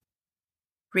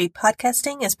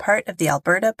Repodcasting is part of the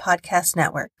Alberta Podcast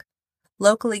Network.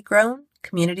 Locally grown,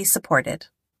 community supported.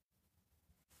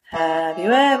 Have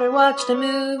you ever watched a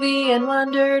movie and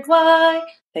wondered why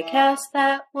they cast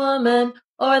that woman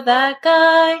or that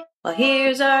guy? Well,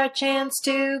 here's our chance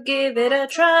to give it a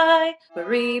try. We're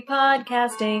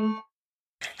repodcasting.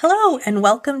 Hello, and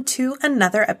welcome to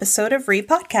another episode of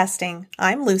Repodcasting.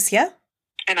 I'm Lucia.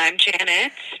 And I'm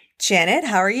Janet. Janet,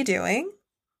 how are you doing?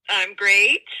 I'm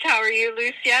great. How are you,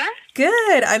 Lucia?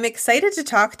 Good. I'm excited to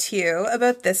talk to you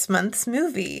about this month's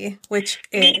movie, which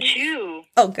is... Me too.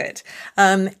 Oh, good.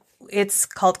 It's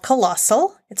called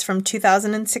Colossal. It's from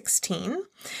 2016.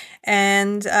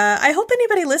 And I hope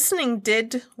anybody listening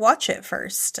did watch it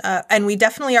first. And we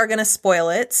definitely are going to spoil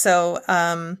it. So,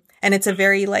 and it's a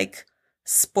very,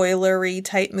 spoilery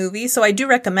type movie. So I do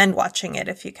recommend watching it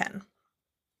if you can.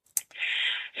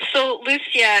 So,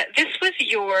 Lucia, this was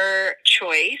your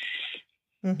choice,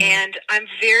 and I'm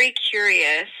very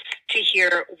curious to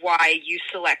hear why you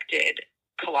selected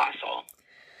Colossal.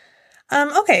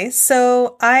 Okay,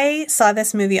 so I saw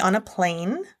this movie on a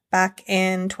plane back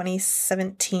in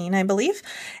 2017, I believe,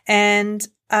 and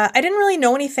I didn't really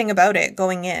know anything about it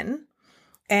going in,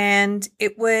 and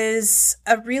it was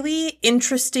a really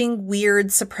interesting,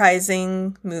 weird,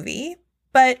 surprising movie,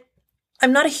 but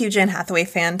I'm not a huge Anne Hathaway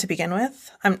fan to begin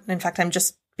with. In fact, I'm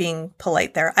just being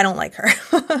polite there. I don't like her.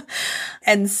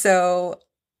 And so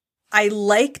I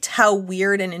liked how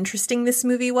weird and interesting this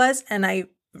movie was. And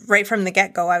right from the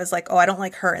get-go, I was like, oh, I don't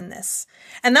like her in this.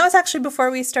 And that was actually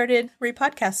before we started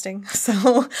repodcasting.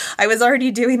 So I was already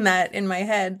doing that in my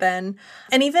head then.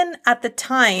 And even at the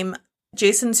time,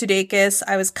 Jason Sudeikis,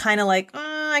 I was kind of like,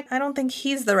 I don't think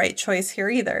he's the right choice here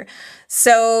either.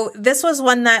 So this was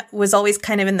one that was always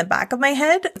kind of in the back of my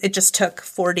head. It just took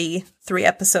 43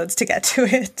 episodes to get to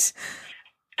it.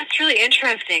 That's really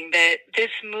interesting that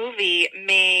this movie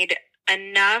made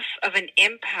enough of an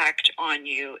impact on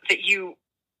you that you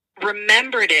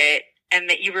remembered it and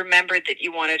that you remembered that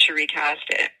you wanted to recast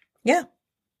it. Yeah.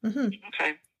 Mm-hmm.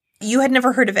 Okay. You had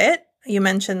never heard of it, you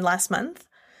mentioned last month.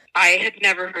 I had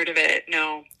never heard of it,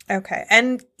 no. Okay.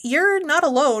 And you're not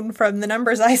alone from the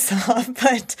numbers I saw,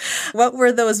 but what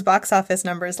were those box office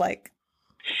numbers like?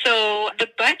 So the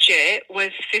budget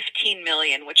was $15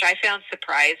 million, which I found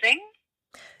surprising.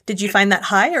 Did you find that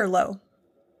high or low?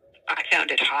 I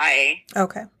found it high.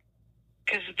 Okay.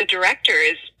 Because the director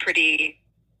is pretty...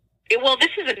 Well,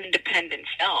 this is an independent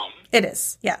film. It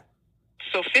is, yeah.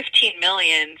 So $15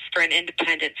 million for an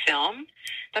independent film,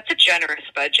 that's a generous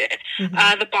budget.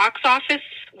 The box office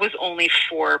was only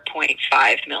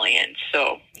 $4.5 million,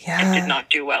 so it did not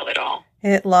do well at all.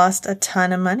 It lost a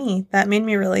ton of money. That made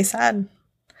me really sad.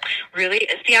 Really?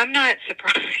 See, I'm not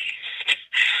surprised.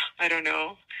 I don't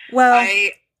know. Well,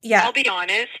 I'll be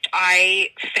honest,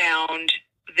 I found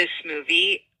this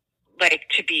movie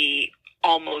to be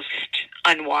almost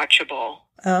unwatchable.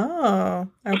 Oh,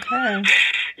 okay.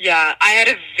 Yeah, I had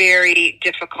a very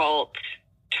difficult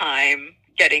time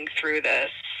getting through this,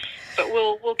 but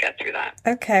we'll get through that.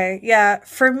 Okay, yeah.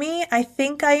 For me, I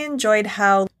think I enjoyed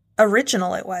how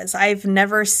original it was. I've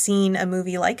never seen a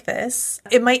movie like this.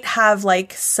 It might have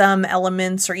some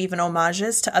elements or even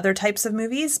homages to other types of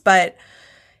movies, but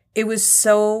it was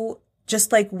so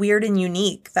just weird and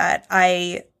unique that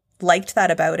I liked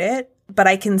that about it. But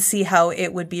I can see how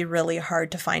it would be really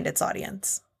hard to find its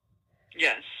audience.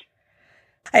 Yes.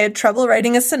 I had trouble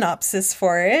writing a synopsis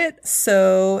for it.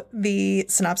 So the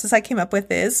synopsis I came up with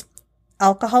is,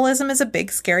 alcoholism is a big,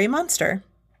 scary monster.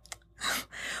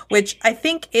 Which I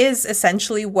think is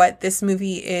essentially what this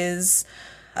movie is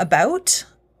about.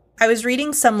 I was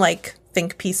reading some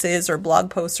think pieces or blog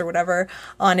posts or whatever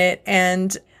on it.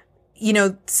 And,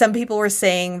 some people were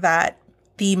saying that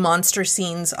the monster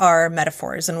scenes are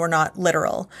metaphors and were not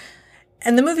literal.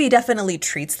 And the movie definitely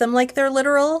treats them like they're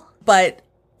literal, but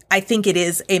I think it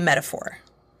is a metaphor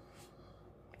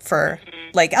for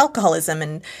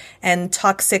alcoholism and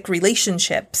toxic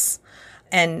relationships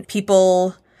and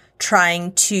people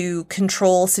trying to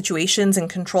control situations and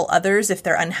control others if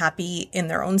they're unhappy in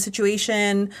their own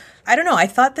situation. I don't know. I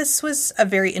thought this was a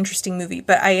very interesting movie,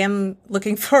 but I am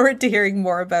looking forward to hearing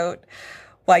more about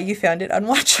why you found it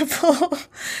unwatchable.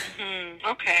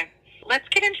 Okay. Let's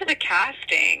get into the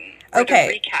casting. Or the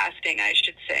recasting, I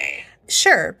should say.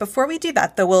 Sure. Before we do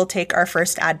that, though, we'll take our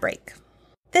first ad break.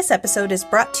 This episode is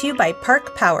brought to you by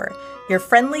Park Power, your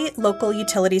friendly local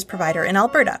utilities provider in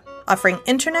Alberta, offering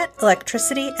internet,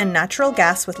 electricity, and natural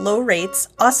gas with low rates,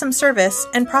 awesome service,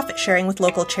 and profit sharing with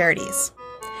local charities.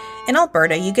 In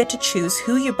Alberta, you get to choose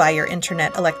who you buy your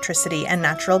internet, electricity, and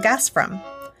natural gas from.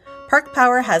 Park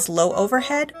Power has low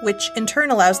overhead, which in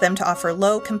turn allows them to offer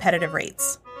low competitive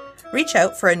rates. Reach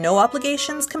out for a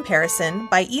no-obligations comparison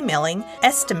by emailing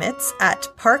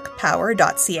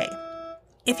estimates@parkpower.ca.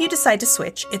 If you decide to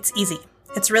switch, it's easy.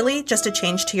 It's really just a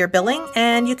change to your billing,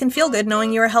 and you can feel good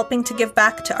knowing you are helping to give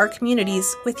back to our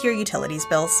communities with your utilities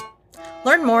bills.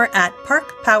 Learn more at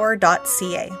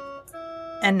parkpower.ca.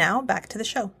 And now, back to the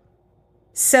show.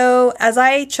 So, as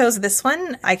I chose this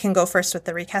one, I can go first with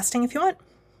the recasting if you want.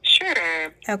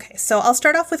 Sure. Okay, so I'll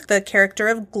start off with the character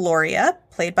of Gloria,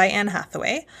 played by Anne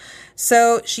Hathaway.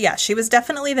 So, she was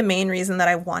definitely the main reason that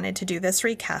I wanted to do this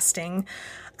recasting.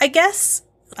 I guess,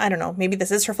 I don't know, maybe this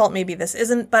is her fault, maybe this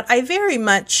isn't, but I very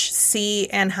much see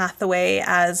Anne Hathaway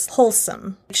as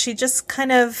wholesome. She just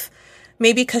kind of,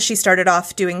 maybe because she started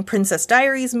off doing Princess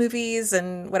Diaries movies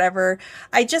and whatever,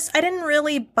 I didn't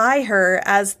really buy her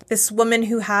as this woman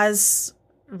who has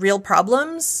real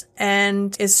problems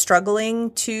and is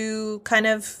struggling to kind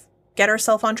of get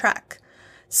herself on track.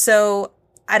 So,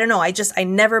 I don't know, I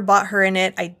never bought her in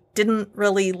it. I didn't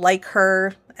really like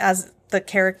her as the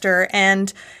character,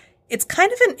 and it's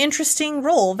kind of an interesting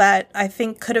role that I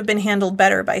think could have been handled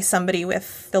better by somebody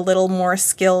with a little more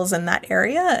skills in that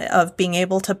area of being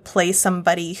able to play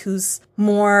somebody who's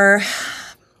more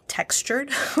textured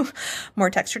of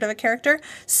a character.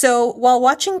 So while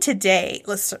watching today,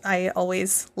 listen, I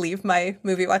always leave my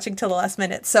movie watching till the last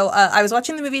minute. So I was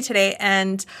watching the movie today,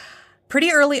 and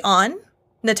pretty early on,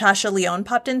 Natasha Lyonne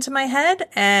popped into my head,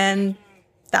 and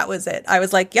that was it. I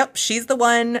was like, yep, she's the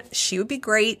one. She would be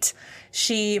great.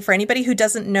 For anybody who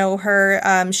doesn't know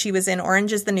her, she was in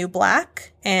Orange is the New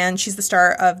Black, and she's the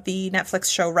star of the Netflix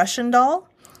show Russian Doll.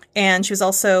 And she was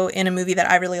also in a movie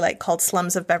that I really like called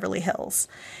Slums of Beverly Hills.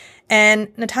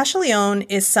 And Natasha Lyonne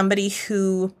is somebody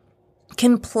who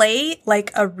can play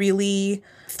like a really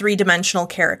three-dimensional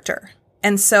character.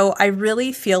 And so I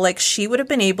really feel like she would have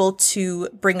been able to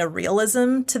bring a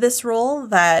realism to this role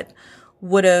that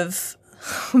would have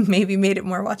maybe made it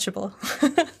more watchable.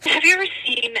 Have you ever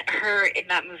seen her in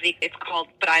that movie? It's called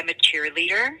But I'm a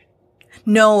Cheerleader.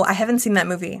 No, I haven't seen that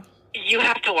movie. You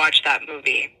have to watch that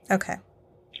movie. Okay.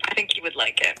 I think you would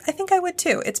like it. I think I would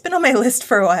too. It's been on my list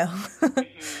for a while. Mm-hmm.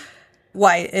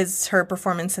 Why? Is her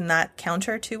performance in that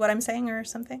counter to what I'm saying or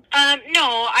something?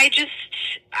 No, I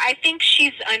think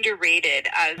she's underrated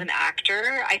as an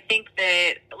actor. I think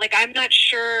that, I'm not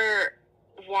sure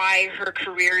why her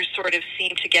career sort of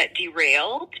seemed to get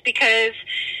derailed, because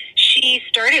she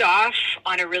started off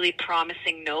on a really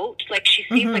promising note. Like, she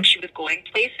seemed like she was going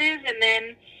places, and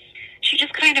then she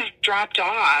just kind of dropped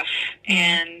off.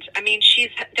 And I mean,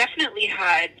 she's definitely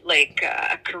had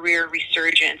a career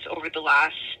resurgence over the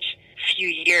last few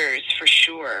years for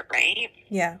sure, right?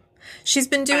 Yeah. She's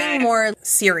been doing more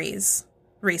series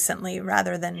recently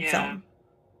rather than film.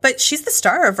 But she's the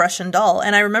star of Russian Doll,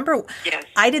 and I remember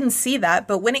I didn't see that,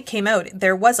 but when it came out,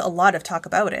 there was a lot of talk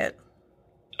about it.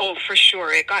 Oh, for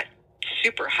sure. It got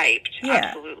super hyped. Yeah.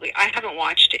 Absolutely. I haven't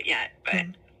watched it yet, but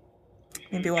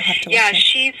maybe we'll have to watch it. Yeah,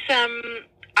 she's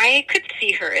I could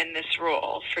see her in this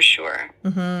role for sure.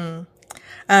 So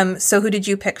who did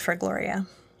you pick for Gloria?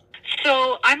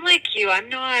 So I'm like you. I'm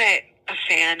not a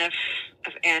fan of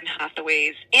Anne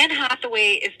Hathaway's. Anne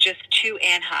Hathaway is just too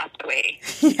Anne Hathaway.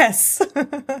 Yes.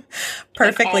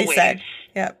 Perfectly said.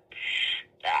 Yep.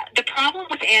 The problem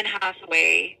with Anne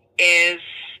Hathaway is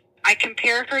I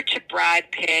compare her to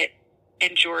Brad Pitt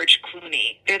and George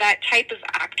Clooney. They're that type of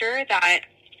actor that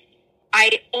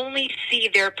I only see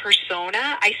their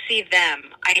persona. I see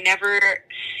them. I never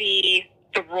see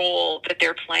the role that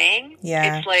they're playing.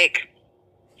 Yeah. It's like,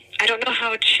 I don't know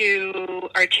how to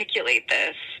articulate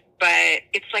this, but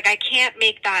it's like I can't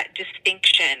make that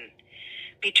distinction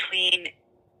between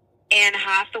Anne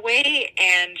Hathaway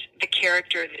and the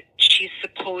character that she's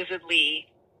supposedly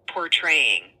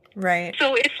portraying. Right.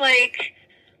 So it's like,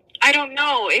 I don't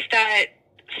know if that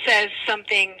says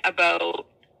something about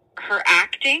her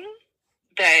acting,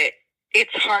 that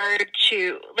it's hard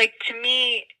to, to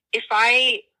me, if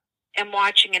I am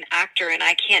watching an actor and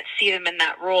I can't see them in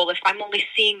that role, if I'm only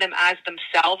seeing them as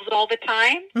themselves all the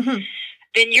time,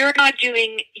 then you're not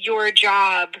doing your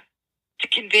job to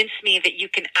convince me that you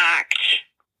can act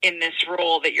in this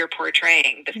role that you're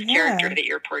portraying, this character that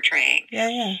you're portraying.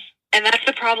 Yeah. And that's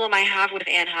the problem I have with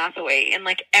Anne Hathaway in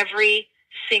every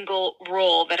single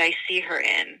role that I see her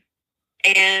in.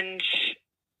 And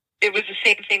it was the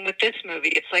same thing with this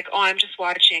movie. It's like, oh, I'm just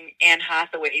watching Anne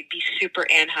Hathaway be super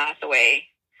Anne Hathaway,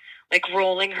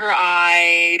 rolling her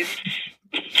eyes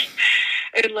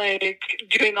and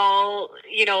doing all,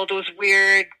 those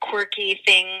weird, quirky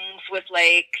things with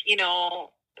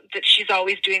that she's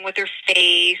always doing with her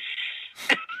face.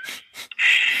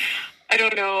 I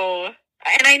don't know.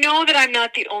 And I know that I'm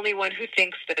not the only one who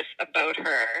thinks this about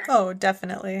her. Oh,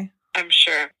 definitely. I'm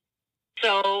sure.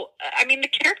 So, I mean, the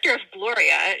character of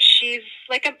Gloria, she's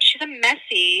a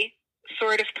messy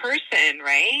sort of person,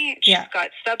 right? Yeah. She's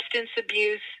got substance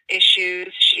abuse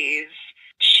issues. She's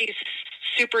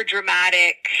super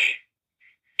dramatic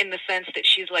in the sense that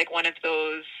she's like one of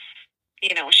those,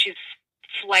 she's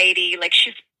flighty, like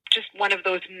she's just one of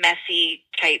those messy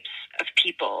types of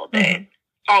people that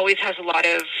always has a lot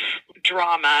of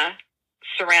drama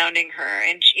surrounding her,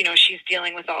 and she's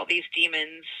dealing with all these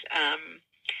demons.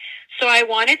 So I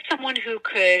wanted someone who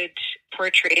could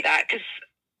portray that, because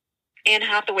Anne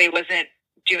Hathaway wasn't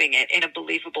doing it in a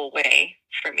believable way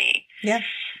for me. Yeah.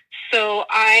 So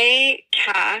I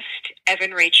cast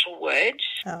Evan Rachel Wood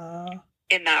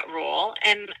in that role.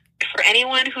 And for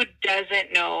anyone who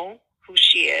doesn't know who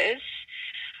she is,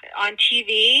 on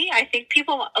TV, I think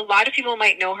a lot of people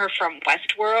might know her from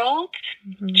Westworld.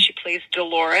 She plays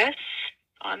Dolores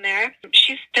on there.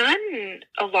 She's done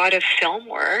a lot of film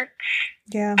work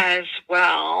as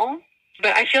well.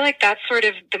 But I feel like that's sort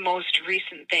of the most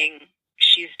recent thing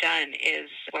she's done is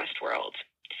Westworld.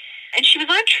 And she was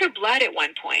on True Blood at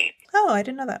one point. Oh, I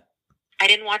didn't know that. I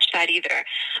didn't watch that either.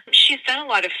 She's done a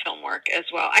lot of film work as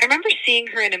well. I remember seeing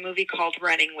her in a movie called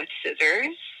Running with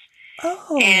Scissors.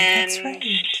 Oh, that's right.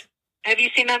 Have you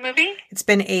seen that movie? It's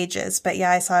been ages, but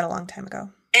yeah, I saw it a long time ago.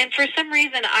 And for some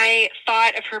reason, I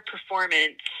thought of her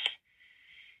performance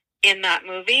in that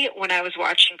movie when I was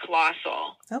watching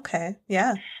Colossal. Okay,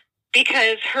 yeah.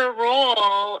 Because her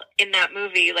role in that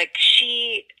movie, like,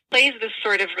 she plays this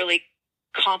sort of really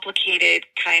complicated,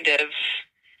 kind of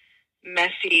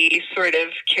messy sort of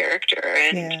character.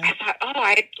 And I thought,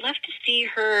 I'd love to see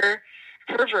her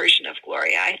version of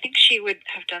Gloria. I think she would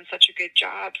have done such a good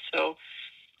job. So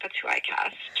that's who I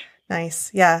cast.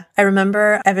 Nice. Yeah. I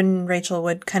remember Evan Rachel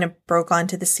Wood kind of broke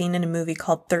onto the scene in a movie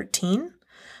called 13.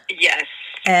 Yes.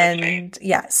 And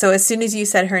yeah, so as soon as you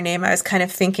said her name, I was kind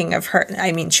of thinking of her.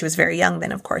 I mean, she was very young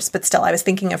then, of course, but still I was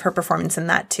thinking of her performance in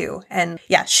that too. And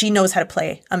yeah, she knows how to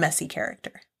play a messy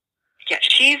character. Yeah,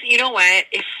 you know what?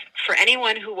 If for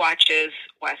anyone who watches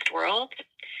Westworld,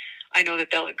 I know that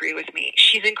they'll agree with me.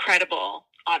 She's incredible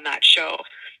on that show.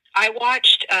 I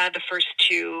watched the first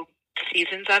 2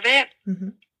 seasons of it,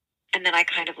 and then I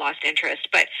kind of lost interest.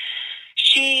 But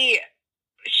she's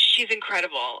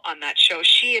incredible on that show.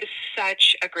 She is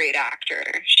such a great actor.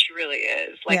 She really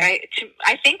is. Like,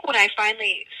 I think when I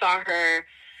finally saw her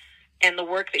and the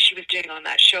work that she was doing on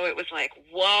that show, it was like,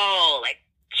 whoa, like,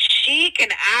 she can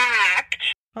act.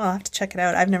 Well, I'll have to check it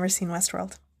out. I've never seen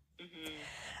Westworld.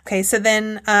 Okay, so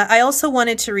then I also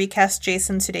wanted to recast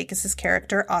Jason Sudeikis'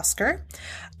 character, Oscar.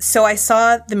 So I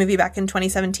saw the movie back in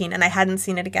 2017, and I hadn't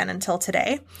seen it again until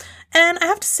today. And I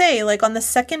have to say, like, on the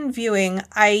second viewing,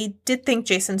 I did think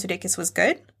Jason Sudeikis was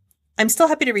good. I'm still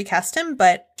happy to recast him,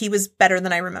 but he was better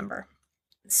than I remember.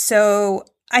 So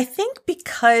I think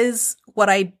because what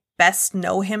I best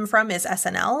know him from is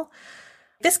SNL,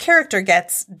 this character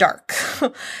gets dark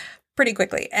pretty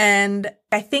quickly. And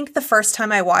I think the first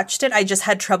time I watched it, I just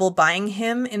had trouble buying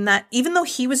him in that, even though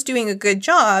he was doing a good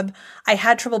job, I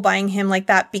had trouble buying him like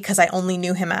that because I only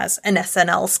knew him as an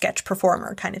SNL sketch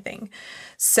performer kind of thing.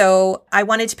 So I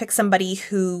wanted to pick somebody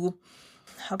who,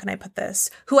 how can I put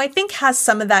this? Who I think has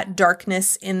some of that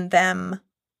darkness in them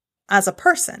as a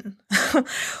person,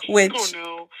 which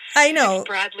I know.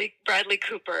 It's Bradley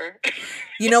Cooper.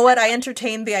 You know what? I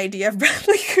entertained the idea of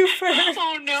Bradley Cooper.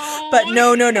 Oh, no. But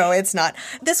no, it's not.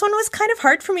 This one was kind of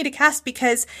hard for me to cast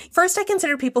because first I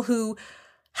considered people who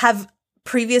have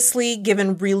previously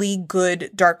given really good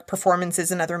dark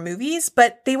performances in other movies,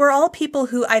 but they were all people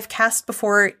who I've cast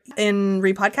before in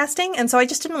Repodcasting, and so I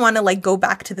just didn't want to like go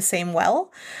back to the same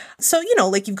well. So, you know,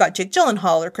 like you've got Jake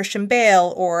Gyllenhaal or Christian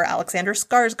Bale or Alexander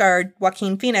Skarsgård,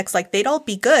 Joaquin Phoenix, like they'd all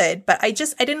be good, but I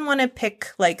didn't want to pick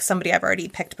like somebody I've already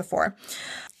picked before.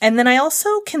 And then I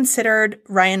also considered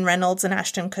Ryan Reynolds and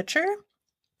Ashton Kutcher,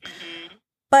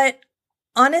 but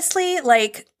honestly,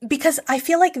 like, because I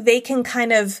feel like they can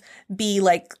kind of be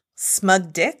like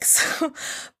smug dicks,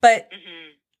 but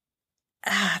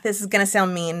this is going to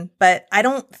sound mean, but I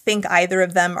don't think either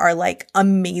of them are like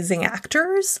amazing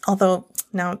actors. Although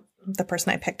now the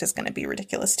person I picked is going to be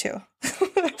ridiculous too.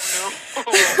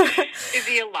 Oh, no. Is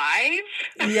he alive?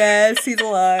 Yes, he's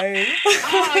alive.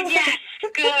 Oh, yes.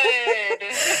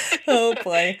 Good. Oh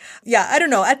boy. Yeah, I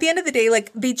don't know. At the end of the day,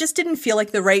 like they just didn't feel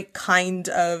like the right kind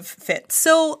of fit.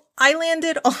 So I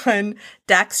landed on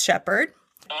Dax Shepard.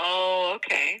 Oh,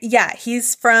 okay. Yeah,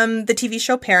 he's from the TV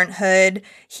show Parenthood.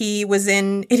 He was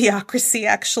in Idiocracy,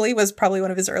 actually, was probably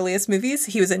one of his earliest movies.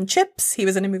 He was in Chips. He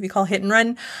was in a movie called Hit and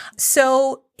Run.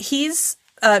 So he's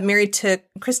married to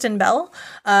Kristen Bell.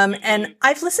 And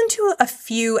I've listened to a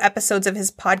few episodes of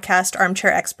his podcast,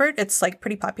 Armchair Expert. It's like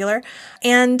pretty popular.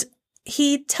 And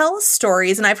he tells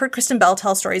stories, and I've heard Kristen Bell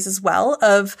tell stories as well,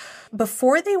 of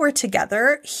before they were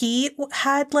together, he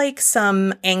had like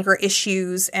some anger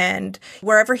issues, and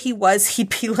wherever he was,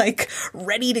 he'd be like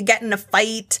ready to get in a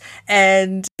fight.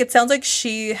 And it sounds like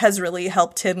she has really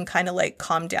helped him kind of like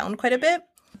calm down quite a bit.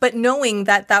 But knowing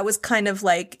that that was kind of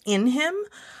like in him,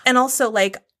 and also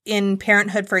like in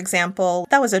Parenthood, for example,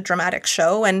 that was a dramatic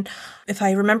show. And if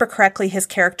I remember correctly, his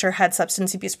character had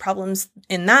substance abuse problems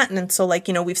in that. And so like,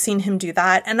 you know, we've seen him do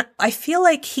that. And I feel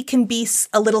like he can be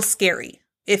a little scary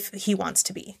if he wants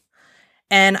to be.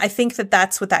 And I think that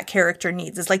that's what that character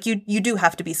needs, is like, you do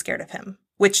have to be scared of him,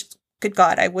 which, good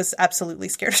God, I was absolutely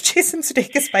scared of Jason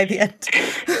Sudeikis by the end.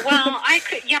 Well, I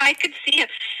could see him.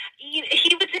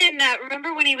 He was in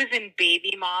remember when he was in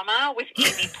Baby Mama with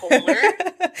Amy Poehler?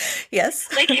 Yes.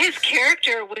 Like, his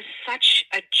character was such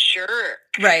a jerk.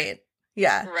 Right.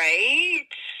 Yeah. Right?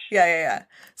 Yeah.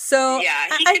 So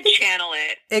yeah, he could channel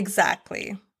it.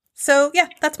 Exactly. So yeah,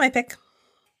 that's my pick.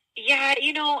 Yeah,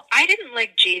 I didn't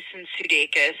like Jason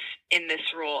Sudeikis in this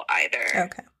role either.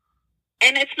 Okay.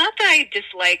 And it's not that I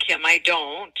dislike him. I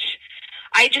don't.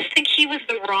 I just think he was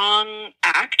the wrong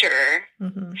actor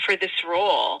for this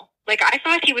role. Like, I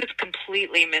thought he was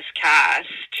completely miscast.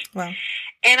 Wow.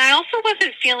 And I also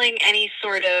wasn't feeling any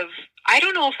sort of, I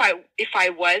don't know if I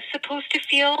was supposed to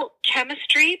feel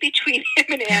chemistry between him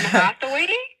and Anne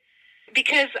Hathaway,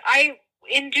 because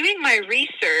in doing my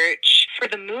research for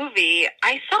the movie,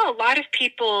 I saw a lot of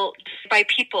people, by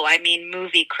people I mean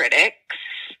movie critics,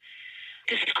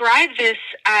 describe this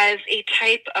as a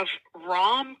type of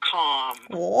rom-com.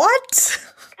 What?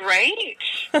 Right?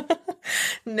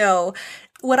 No.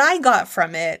 What I got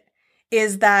from it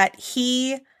is that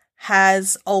he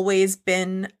has always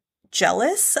been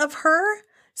jealous of her.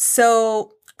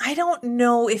 So I don't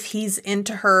know if he's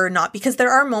into her or not, because there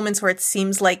are moments where it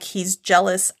seems like he's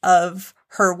jealous of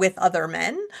her with other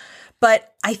men.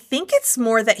 But I think it's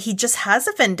more that he just has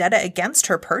a vendetta against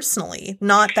her personally,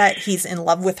 not that he's in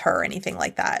love with her or anything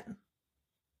like that.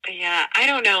 Yeah, I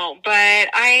don't know, but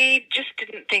I just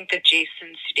didn't think that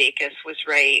Jason Sudeikis was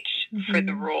right for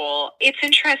the role. It's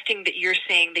interesting that you're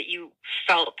saying that you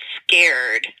felt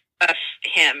scared of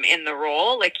him in the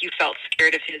role, like you felt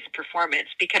scared of his performance,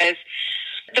 because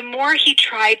the more he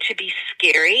tried to be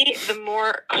scary, the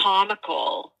more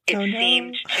comical it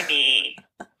seemed to me.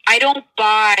 I don't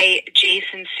buy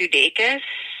Jason Sudeikis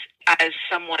as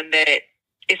someone that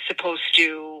is supposed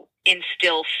to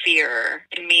instill fear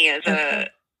in me as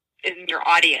in your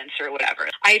audience or whatever.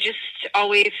 I just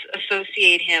always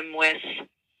associate him with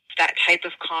that type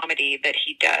of comedy that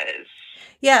he does.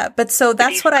 Yeah, but so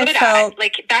that's what I felt.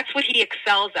 Like, that's what he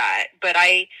excels at. But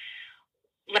I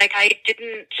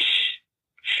didn't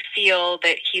feel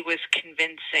that he was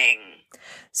convincing.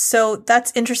 So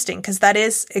that's interesting, because that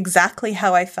is exactly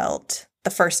how I felt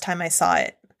the first time I saw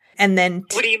it. And then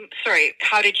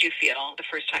how did you feel the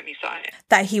first time you saw it?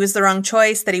 That he was the wrong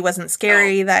choice, that he wasn't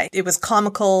scary, that it was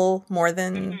comical more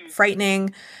than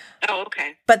frightening. Oh,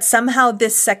 okay. But somehow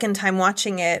this second time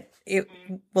watching it, it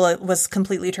was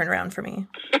completely turned around for me.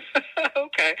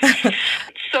 Okay.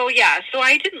 So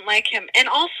I didn't like him. And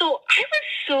also I was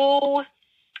so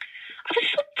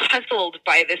puzzled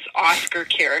by this Oscar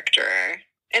character.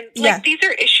 And these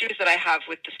are issues that I have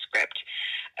with the script.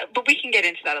 But we can get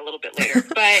into that a little bit later.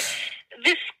 But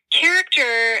this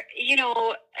character,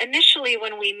 initially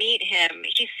when we meet him,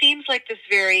 he seems like this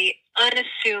very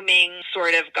unassuming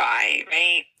sort of guy,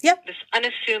 right? Yep. This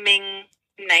unassuming,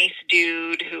 nice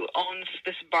dude who owns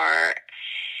this bar.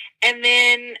 And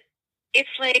then it's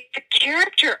like the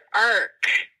character arc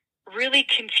really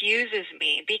confuses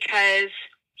me, because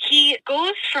he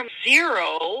goes from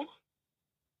 0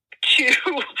 to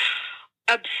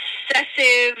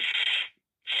obsessive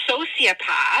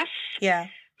sociopath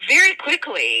very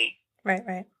quickly.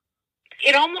 Right.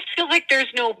 It almost feels like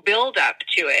there's no build up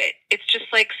to it. It's just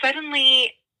like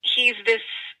suddenly he's this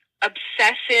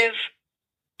obsessive,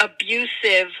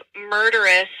 abusive,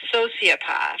 murderous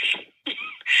sociopath.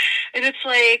 And it's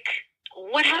like,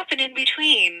 what happened in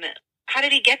between? How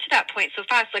did he get to that point so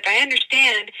fast? Like, I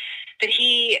understand that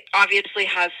he obviously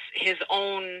has his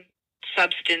own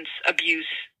substance abuse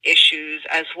issues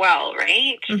as well,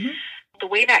 right? Mm-hmm. The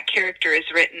way that character is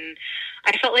written,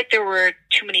 I felt like there were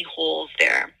too many holes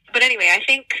there. But anyway, I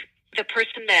think the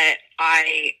person that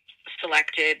I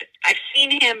selected, I've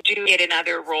seen him do it in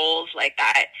other roles like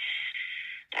that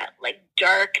like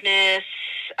darkness.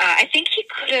 I think he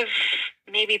could have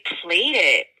maybe played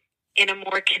it in a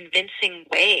more convincing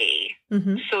way,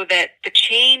 so that the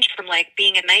change from like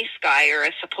being a nice guy or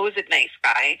a supposed nice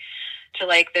guy to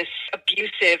like this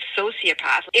abusive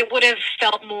sociopath, it would have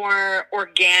felt more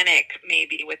organic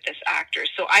maybe with this actor.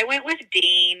 So I went with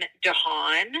Dane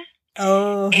DeHaan.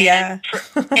 Oh, and yeah.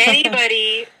 For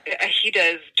anybody, he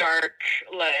does dark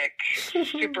like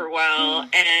super well,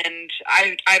 and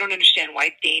I don't understand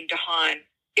why Dane DeHaan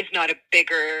is not a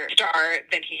bigger star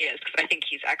than he is, because I think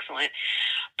he's excellent.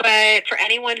 But for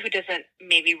anyone who doesn't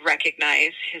maybe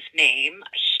recognize his name,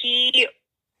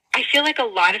 I feel like a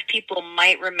lot of people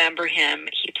might remember him.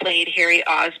 He played Harry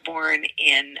Osborn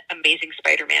in Amazing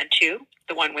Spider-Man 2,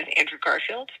 the one with Andrew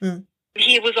Garfield.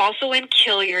 He was also in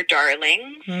Kill Your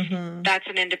Darling. That's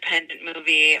an independent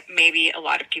movie. Maybe a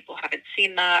lot of people haven't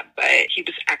seen that, but he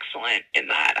was excellent in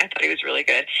that. I thought he was really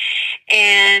good.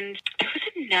 And there was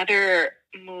another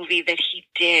movie that he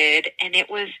did, and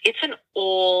it's an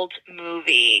old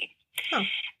movie. Oh.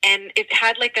 And it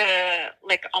had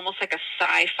almost like a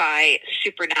sci-fi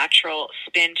supernatural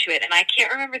spin to it. And I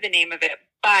can't remember the name of it,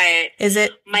 but is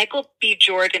it Michael B.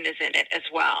 Jordan is in it as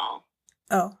well.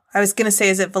 Oh, I was going to say,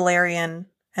 is it Valerian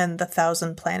and the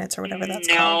Thousand Planets or whatever that's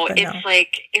called? No,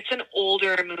 it's an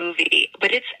older movie,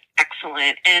 but it's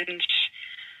excellent. And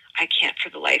I can't for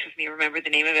the life of me remember the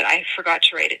name of it. I forgot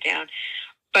to write it down.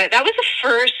 But that was the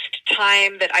first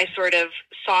time that I sort of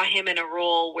saw him in a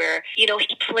role where, he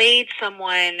played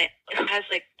someone who has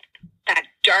like that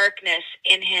darkness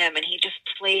in him, and he just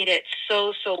played it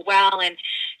so well. And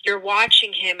you're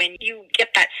watching him and you get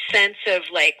that sense of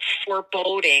like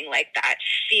foreboding, like that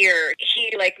fear.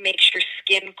 He like makes your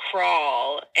skin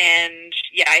crawl. And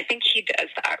yeah, I think he does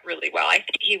that really well. I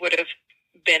think he would have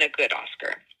been a good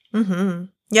Oscar.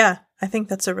 Yeah, I think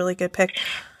that's a really good pick.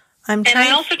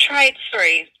 I also tried,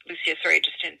 sorry, Lucia,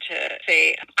 just to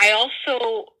say, I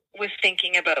also was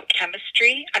thinking about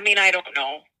chemistry. I mean, I don't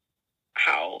know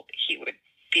how he would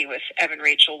be with Evan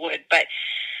Rachel Wood, but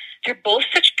they're both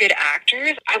such good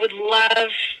actors. I would love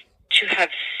to have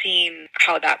seen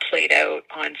how that played out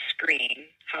on screen,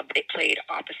 how they played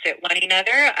opposite one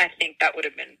another. I think that would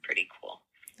have been pretty cool.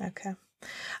 Okay.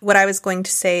 What I was going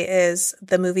to say is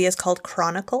the movie is called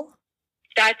Chronicle.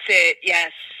 That's it,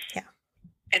 yes. Yeah.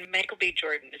 And Michael B.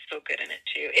 Jordan is so good in it,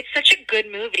 too. It's such a good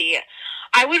movie.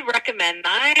 I would recommend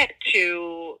that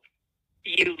to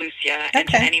you, Lucia, and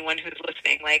to anyone who's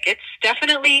listening. Like, it's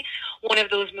definitely one of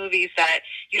those movies that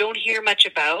you don't hear much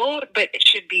about, but it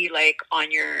should be like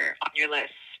on your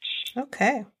list.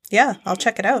 Okay. Yeah, I'll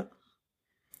check it out.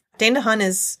 Dane DeHaan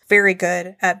is very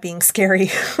good at being scary.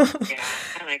 Yeah,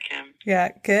 I like him. Yeah,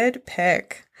 good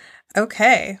pick.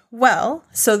 Okay, well,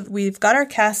 so we've got our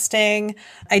casting.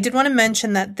 I did want to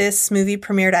mention that this movie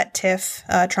premiered at TIFF,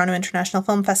 Toronto International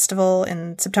Film Festival,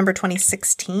 in September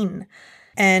 2016.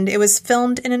 And it was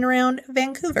filmed in and around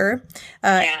Vancouver.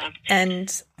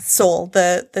 And Seoul.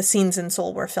 The scenes in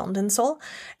Seoul were filmed in Seoul.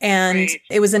 And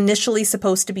It was initially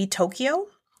supposed to be Tokyo,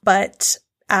 but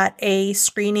at a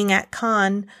screening at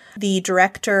Cannes, the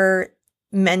director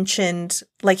mentioned,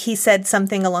 like, he said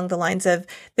something along the lines of,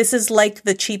 this is like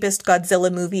the cheapest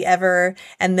Godzilla movie ever.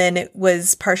 And then it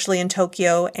was partially in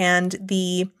Tokyo, and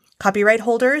the copyright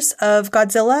holders of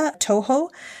Godzilla, Toho,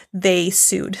 they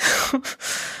sued.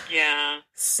 Yeah.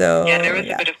 So yeah, there was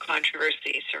a bit of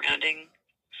controversy surrounding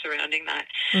that.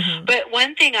 But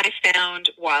one thing I found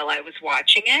while I was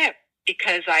watching it,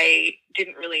 because I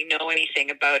didn't really know anything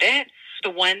about it, the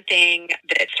one thing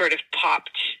that sort of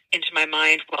popped into my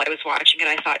mind while I was watching it,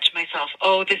 I thought to myself,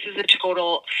 oh, this is a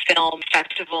total film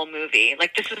festival movie.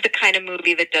 Like, this is the kind of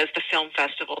movie that does the film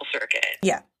festival circuit.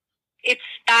 Yeah. It's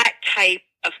that type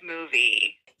of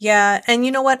movie. Yeah, and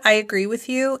you know what? I agree with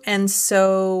you. And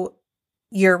so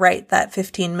you're right that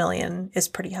 15 million is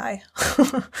pretty high.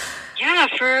 Yeah,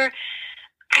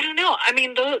 I don't know. I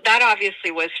mean, that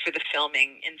obviously was for the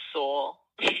filming in Seoul.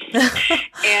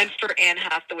 And for Anne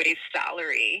Hathaway's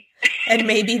salary. And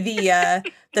maybe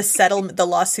the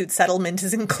lawsuit settlement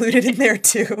is included in there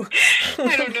too.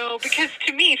 I don't know, because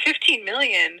to me, 15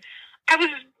 million, I was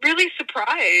really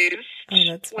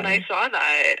surprised when I saw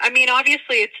that. I mean,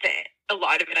 obviously a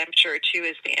lot of it, I'm sure too,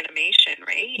 is the animation,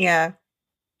 right? Yeah.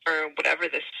 Or whatever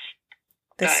the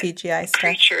CGI stuff.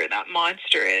 Creature, that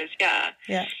monster is. Yeah.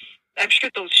 Yeah. I'm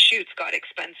sure those shoots got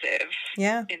expensive.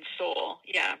 Yeah. In Seoul.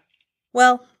 Yeah.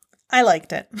 Well, I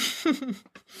liked it.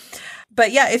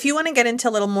 But yeah, if you want to get into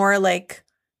a little more, like,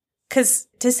 because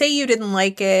to say you didn't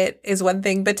like it is one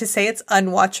thing, but to say it's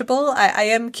unwatchable, I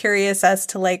am curious as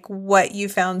to, like, what you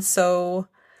found so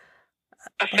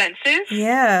offensive.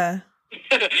 Yeah.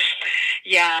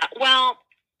 Yeah. Well,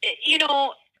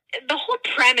 the whole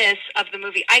premise of the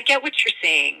movie, I get what you're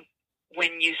saying,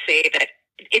 when you say that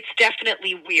it's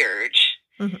definitely weird.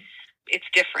 Mm-hmm. It's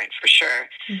different for sure.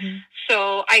 Mm-hmm.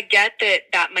 So I get that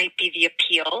that might be the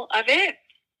appeal of it.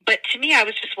 But to me, I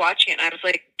was just watching it and I was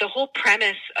like, the whole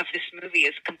premise of this movie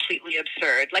is completely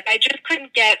absurd. Like, I just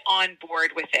couldn't get on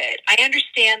board with it. I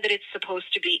understand that it's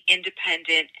supposed to be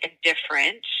independent and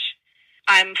different.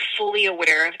 I'm fully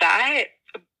aware of that.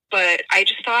 But I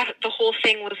just thought the whole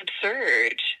thing was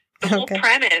absurd. The whole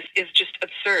premise is just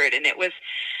absurd. And it was,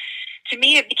 to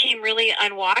me, it became really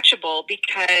unwatchable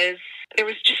because there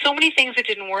was just so many things that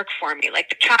didn't work for me. Like,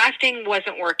 the casting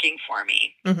wasn't working for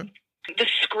me. Mm-hmm. The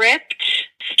script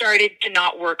started to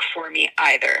not work for me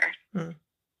either. Mm.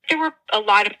 There were a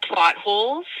lot of plot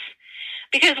holes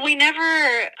because we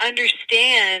never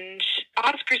understand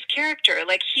Oscar's character.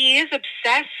 Like, he is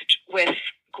obsessed with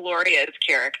Gloria's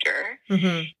character,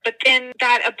 mm-hmm. but then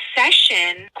that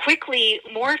obsession quickly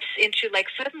morphs into, like,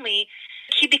 suddenly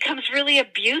he becomes really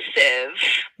abusive.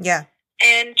 Yeah.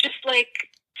 And just, like,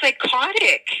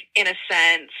 psychotic in a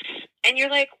sense. And you're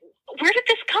like, where did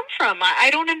this come from? I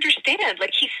don't understand.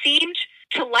 Like, he seemed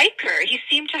to like her. He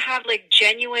seemed to have, like,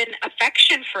 genuine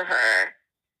affection for her.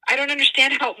 I don't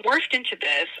understand how it morphed into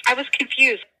this. I was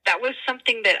confused. That was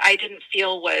something that I didn't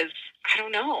feel was, I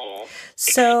don't know,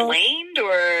 explained,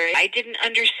 or I didn't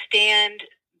understand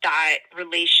that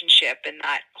relationship and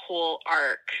that whole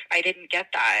arc. I didn't get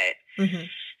that. Mm-hmm.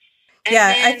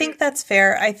 Yeah, I think that's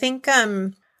fair. I think,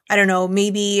 I don't know,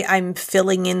 maybe I'm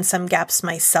filling in some gaps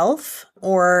myself,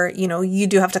 or, you know, you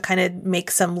do have to kind of make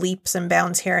some leaps and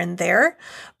bounds here and there.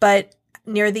 But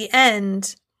near the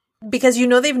end, because you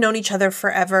know they've known each other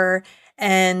forever,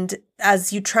 and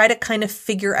as you try to kind of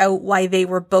figure out why they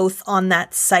were both on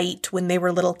that site when they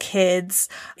were little kids,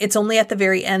 it's only at the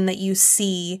very end that you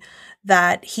see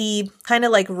that he kind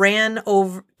of like ran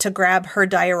over to grab her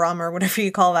diorama or whatever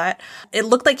you call that. It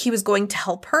looked like he was going to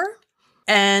help her,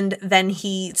 and then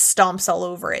he stomps all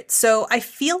over it. So I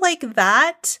feel like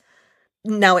that,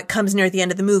 now it comes near the end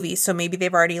of the movie, so maybe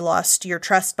they've already lost your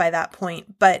trust by that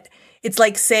point. But it's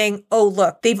like saying, oh,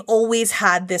 look, they've always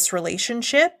had this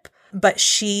relationship, but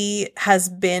she has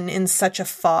been in such a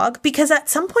fog. Because at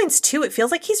some points, too, it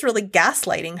feels like he's really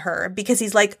gaslighting her, because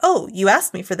he's like, oh, you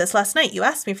asked me for this last night. You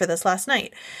asked me for this last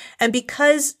night. And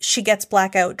because she gets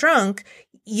blackout drunk,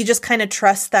 you just kind of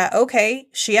trust that, okay,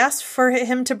 she asked for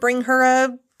him to bring her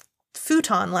a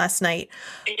futon last night.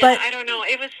 Yeah, but I don't know.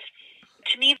 It was,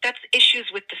 to me, that's issues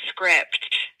with the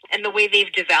script and the way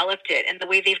they've developed it and the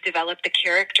way they've developed the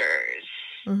characters.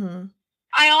 Mm-hmm.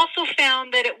 I also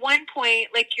found that at one point,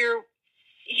 like, you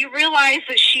realize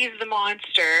that she's the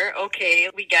monster. Okay,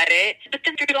 we get it. But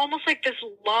then there's almost like this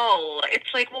lull. It's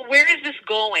like, well, where is this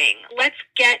going? Let's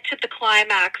get to the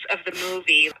climax of the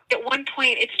movie. At one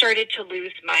point, it started to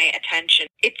lose my attention.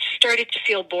 It started to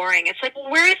feel boring. It's like, well,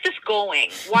 where is this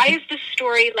going? Why is this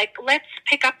story, like, let's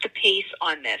pick up the pace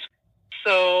on this.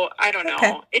 So, I don't know.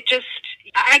 Okay. It just,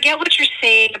 I get what you're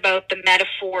saying about the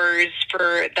metaphors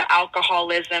for the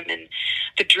alcoholism and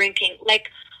the drinking. Like,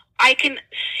 I can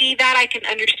see that, I can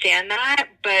understand that,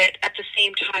 but at the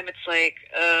same time, it's like,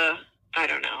 I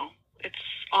don't know. It's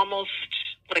almost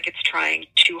like it's trying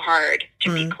too hard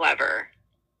to be clever.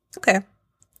 Okay.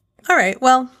 All right.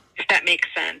 Well, if that makes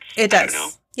sense. It does. I don't know.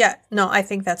 Yeah. No, I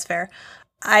think that's fair.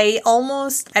 I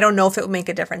don't know if it would make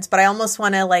a difference, but I almost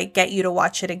want to, like, get you to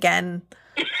watch it again.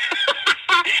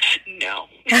 No.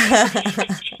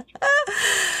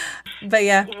 But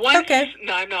yeah. Okay.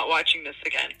 No, I'm not watching this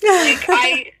again.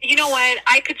 Like, you know what?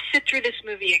 I could sit through this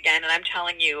movie again, and I'm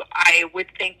telling you, I would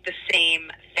think the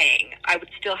same thing. I would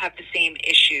still have the same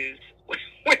issues with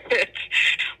it.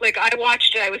 Like, I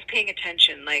watched it, I was paying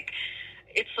attention. Like,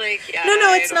 it's like, yeah.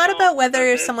 No, it's not about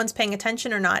whether someone's paying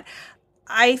attention or not.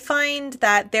 I find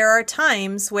that there are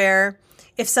times where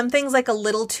if something's like a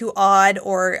little too odd,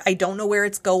 or I don't know where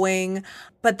it's going,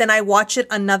 but then I watch it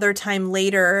another time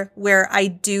later where I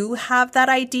do have that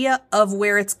idea of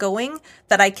where it's going,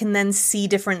 that I can then see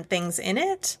different things in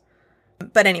it.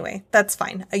 But anyway, that's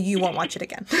fine. You won't watch it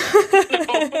again.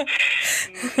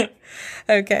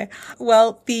 Okay.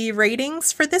 Well, the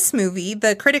ratings for this movie,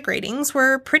 the critic ratings,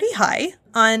 were pretty high.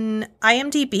 On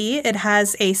IMDb, it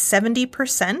has a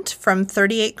 70% from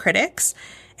 38 critics.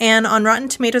 And on Rotten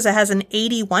Tomatoes, it has an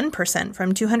 81%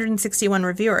 from 261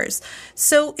 reviewers.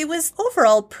 So it was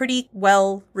overall pretty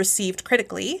well received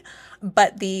critically.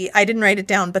 But I didn't write it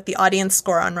down, but the audience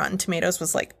score on Rotten Tomatoes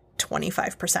was like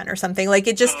 25% or something. Like,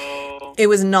 it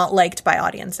was not liked by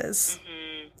audiences. Mm-hmm.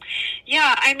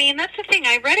 Yeah, I mean, that's the thing.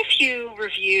 I read a few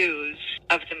reviews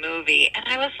of the movie, and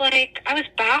I was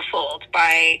baffled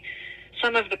by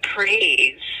some of the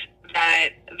praise that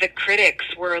the critics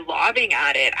were lobbing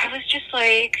at it. I was just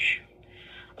like,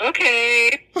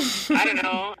 Okay. I don't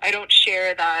know. I don't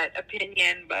share that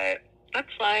opinion, but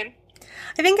that's fine.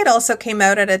 I think it also came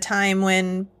out at a time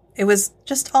when it was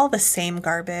just all the same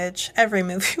garbage. Every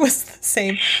movie was the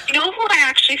same. You know who I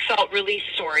actually felt really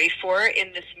sorry for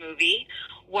in this movie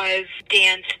was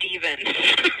Dan Stevens.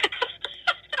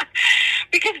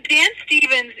 Because Dan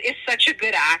Stevens is such a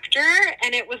good actor,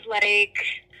 and it was like,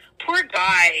 poor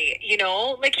guy, you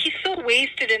know? Like, he's so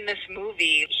wasted in this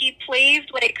movie. He plays,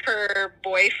 like, her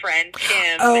boyfriend,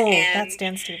 Tim. Oh, and that's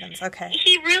Dan Stevens. Okay.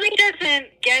 he really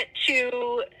doesn't get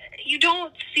to... You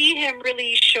don't see him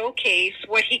really showcase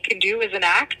what he can do as an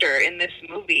actor in this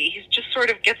movie. He just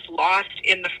sort of gets lost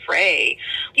in the fray.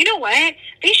 You know what?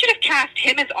 They should have cast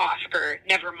him as Oscar.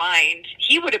 Never mind.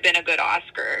 He would have been a good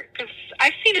Oscar. Because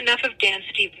I've seen enough of Dan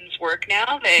Stevens' work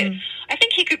now that I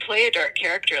think he could play a dark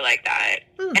character like that.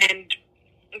 And,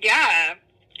 yeah...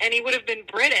 And he would have been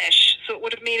British, so it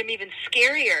would have made him even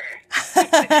scarier.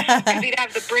 Because he'd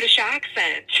have the British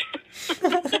accent.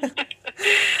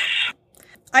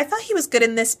 I thought he was good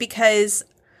in this because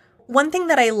one thing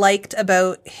that I liked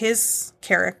about his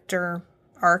character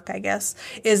arc, I guess,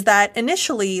 is that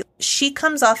initially she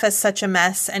comes off as such a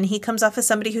mess and he comes off as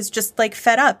somebody who's just like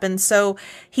fed up. And so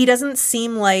he doesn't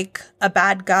seem like a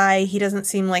bad guy. He doesn't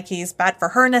seem like he's bad for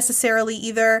her necessarily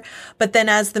either. But then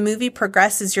as the movie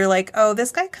progresses, you're like, oh,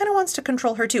 this guy kind of wants to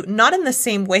control her too. Not in the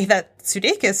same way that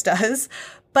Sudeikis does,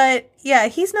 but yeah,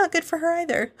 he's not good for her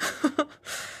either.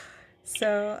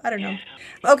 So, I don't know.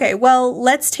 Okay, well,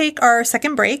 let's take our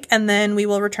second break and then we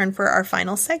will return for our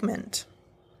final segment.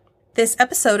 This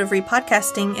episode of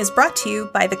Repodcasting is brought to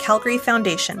you by the Calgary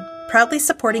Foundation, proudly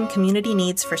supporting community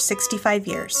needs for 65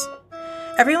 years.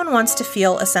 Everyone wants to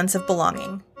feel a sense of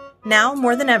belonging. Now,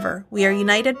 more than ever, we are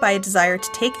united by a desire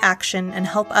to take action and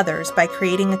help others by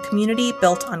creating a community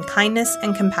built on kindness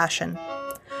and compassion.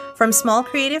 From small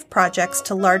creative projects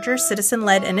to larger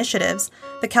citizen-led initiatives,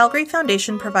 the Calgary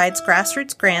Foundation provides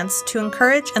grassroots grants to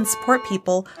encourage and support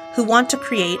people who want to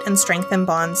create and strengthen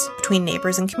bonds between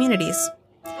neighbors and communities.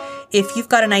 If you've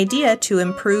got an idea to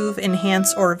improve,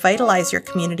 enhance, or revitalize your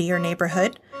community or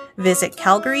neighborhood, visit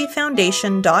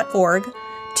calgaryfoundation.org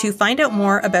to find out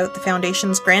more about the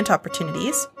Foundation's grant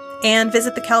opportunities, and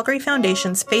visit the Calgary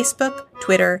Foundation's Facebook,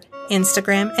 Twitter,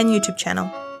 Instagram, and YouTube channel.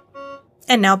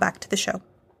 And now back to the show.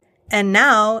 And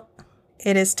now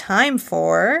it is time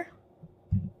for...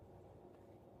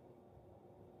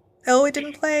 Oh, it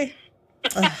didn't play.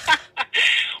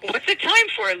 What's it time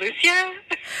for, Lucia?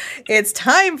 It's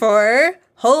time for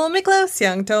Hold Me Close,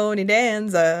 Young Tony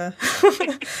Danza.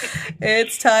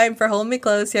 It's time for Hold Me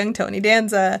Close, Young Tony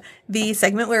Danza, the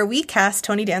segment where we cast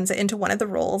Tony Danza into one of the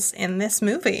roles in this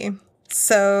movie.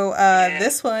 So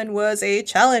this one was a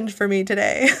challenge for me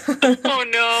today. Oh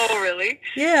no, really?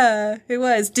 Yeah, it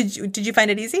was. Did you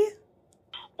find it easy?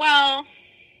 Well,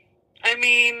 I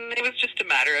mean, it was just a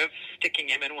matter of sticking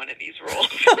him in one of these roles.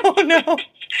 Oh no.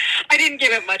 I didn't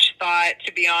give it much thought,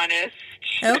 to be honest.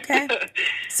 Okay.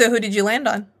 So who did you land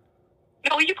on?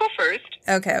 No, you go first.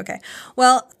 Okay.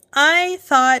 Well, I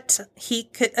thought he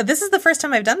could... This is the first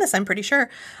time I've done this, I'm pretty sure.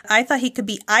 I thought he could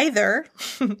be either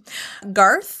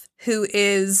Garth, who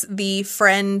is the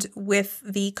friend with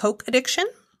the coke addiction.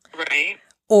 Right.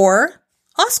 Or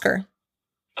Oscar.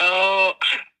 Oh,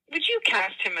 would you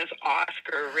cast him as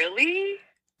Oscar, really?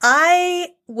 I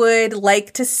would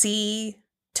like to see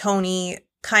Tony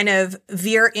kind of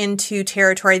veer into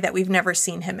territory that we've never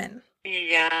seen him in.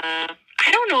 Yeah.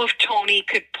 I don't know if Tony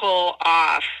could pull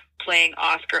off playing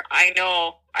Oscar. I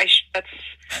know that's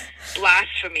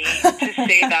blasphemy to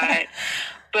say that.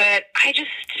 But I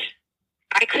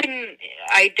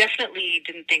definitely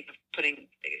didn't think of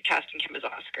casting him as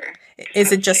Oscar.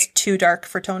 Is it just too dark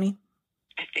for Tony?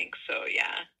 I think so,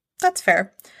 yeah. That's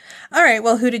fair. All right,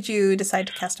 well, who did you decide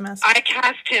to cast him as? I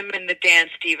cast him in the Dan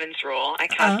Stevens role. I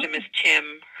cast him as Tim,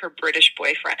 her British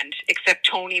boyfriend, except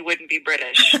Tony wouldn't be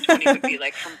British. Tony would be,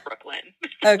 like, from Brooklyn.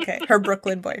 Okay, her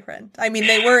Brooklyn boyfriend. I mean,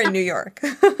 they were in New York.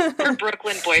 Her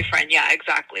Brooklyn boyfriend, yeah,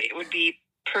 exactly. It would be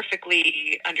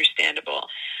perfectly understandable.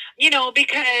 You know,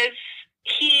 because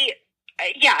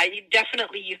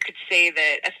definitely you could say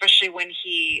that, especially when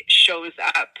he shows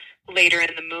up later in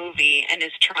the movie and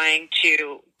is trying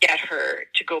to get her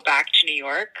to go back to New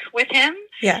York with him.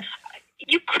 Yeah.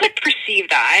 You could perceive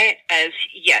that as,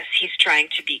 yes, he's trying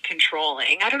to be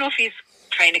controlling. I don't know if he's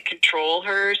trying to control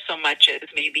her so much as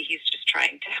maybe he's just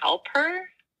trying to help her.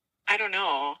 I don't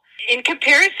know. In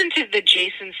comparison to the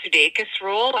Jason Sudeikis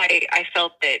role, I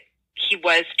felt that he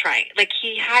was trying, like,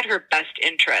 he had her best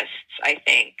interests, I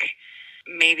think.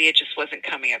 Maybe it just wasn't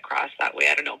coming across that way.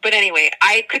 I don't know. But anyway,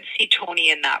 I could see Tony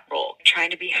in that role,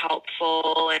 trying to be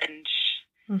helpful and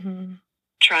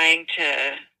trying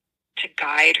to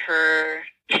guide her.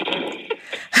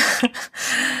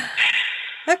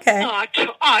 Okay.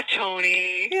 Aw,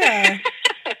 Tony. Yeah.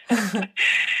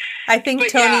 I think but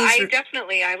Tony's...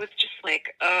 yeah, I was just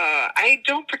like, I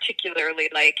don't particularly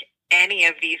like any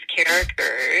of these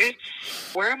characters.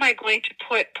 Where am I going to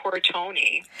put poor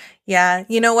Tony? Yeah,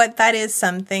 you know what? That is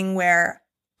something where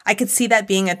I could see that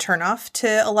being a turnoff to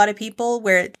a lot of people,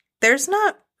 where there's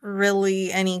not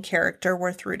really any character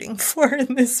worth rooting for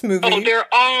in this movie. Oh, they're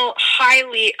all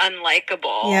highly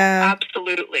unlikable. Yeah.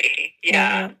 Absolutely.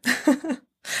 Yeah.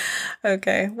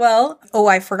 Okay. Well,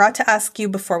 I forgot to ask you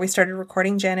before we started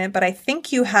recording, Janet, but I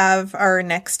think you have our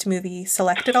next movie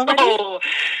selected already. Oh,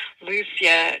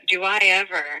 Lucia, do I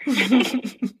ever?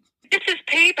 This is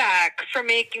payback for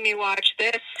making me watch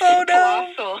this. Oh, no.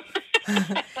 Colossal.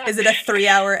 Is it a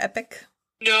 3-hour epic?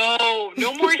 No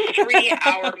more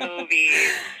 3-hour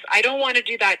movies. I don't want to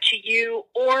do that to you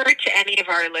or to any of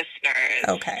our listeners.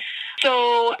 Okay.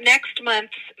 So next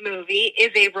month's movie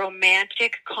is a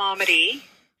romantic comedy,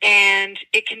 and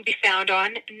it can be found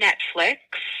on Netflix.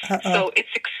 So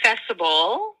it's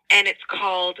accessible, and it's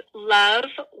called Love,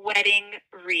 Wedding,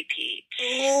 Repeat.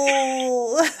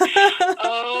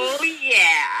 Oh,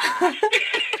 yeah.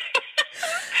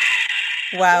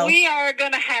 Wow. We are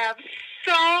going to have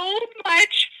so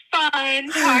much fun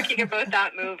talking about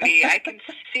that movie. I can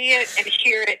see it and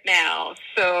hear it now.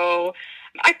 So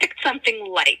I picked something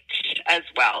light as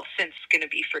well, since it's going to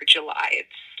be for July. It's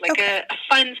like a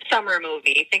fun summer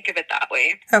movie. Think of it that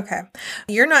way. Okay.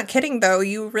 You're not kidding, though.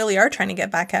 You really are trying to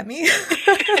get back at me.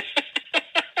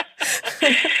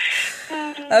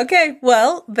 Okay,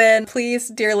 well, then please,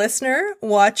 dear listener,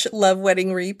 watch Love,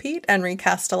 Wedding, Repeat and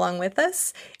recast along with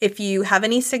us. If you have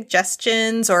any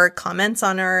suggestions or comments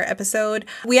on our episode,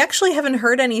 we actually haven't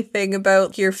heard anything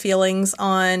about your feelings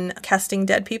on casting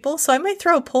dead people, so I might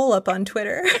throw a poll up on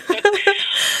Twitter.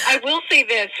 I will say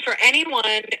this, for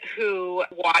anyone who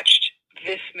watched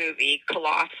this movie,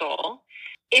 Colossal,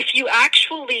 if you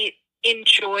actually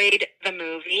enjoyed the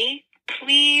movie,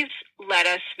 please let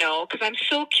us know, because I'm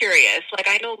so curious. Like,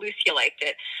 I know Lucia liked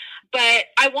it, but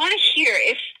I want to hear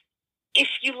if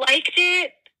you liked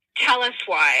it, tell us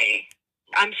why.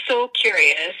 I'm so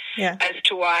curious as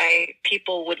to why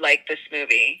people would like this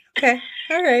movie. Okay.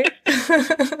 All right.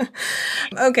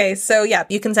 Okay. So yeah,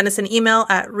 you can send us an email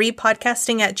at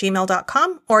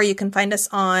repodcasting@gmail.com, or you can find us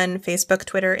on Facebook,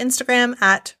 Twitter, Instagram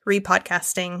at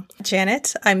Repodcasting.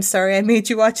 Janet, I'm sorry I made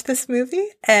you watch this movie,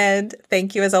 and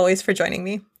thank you as always for joining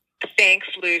me. Thanks,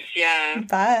 Lucia.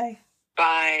 Bye.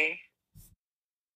 Bye.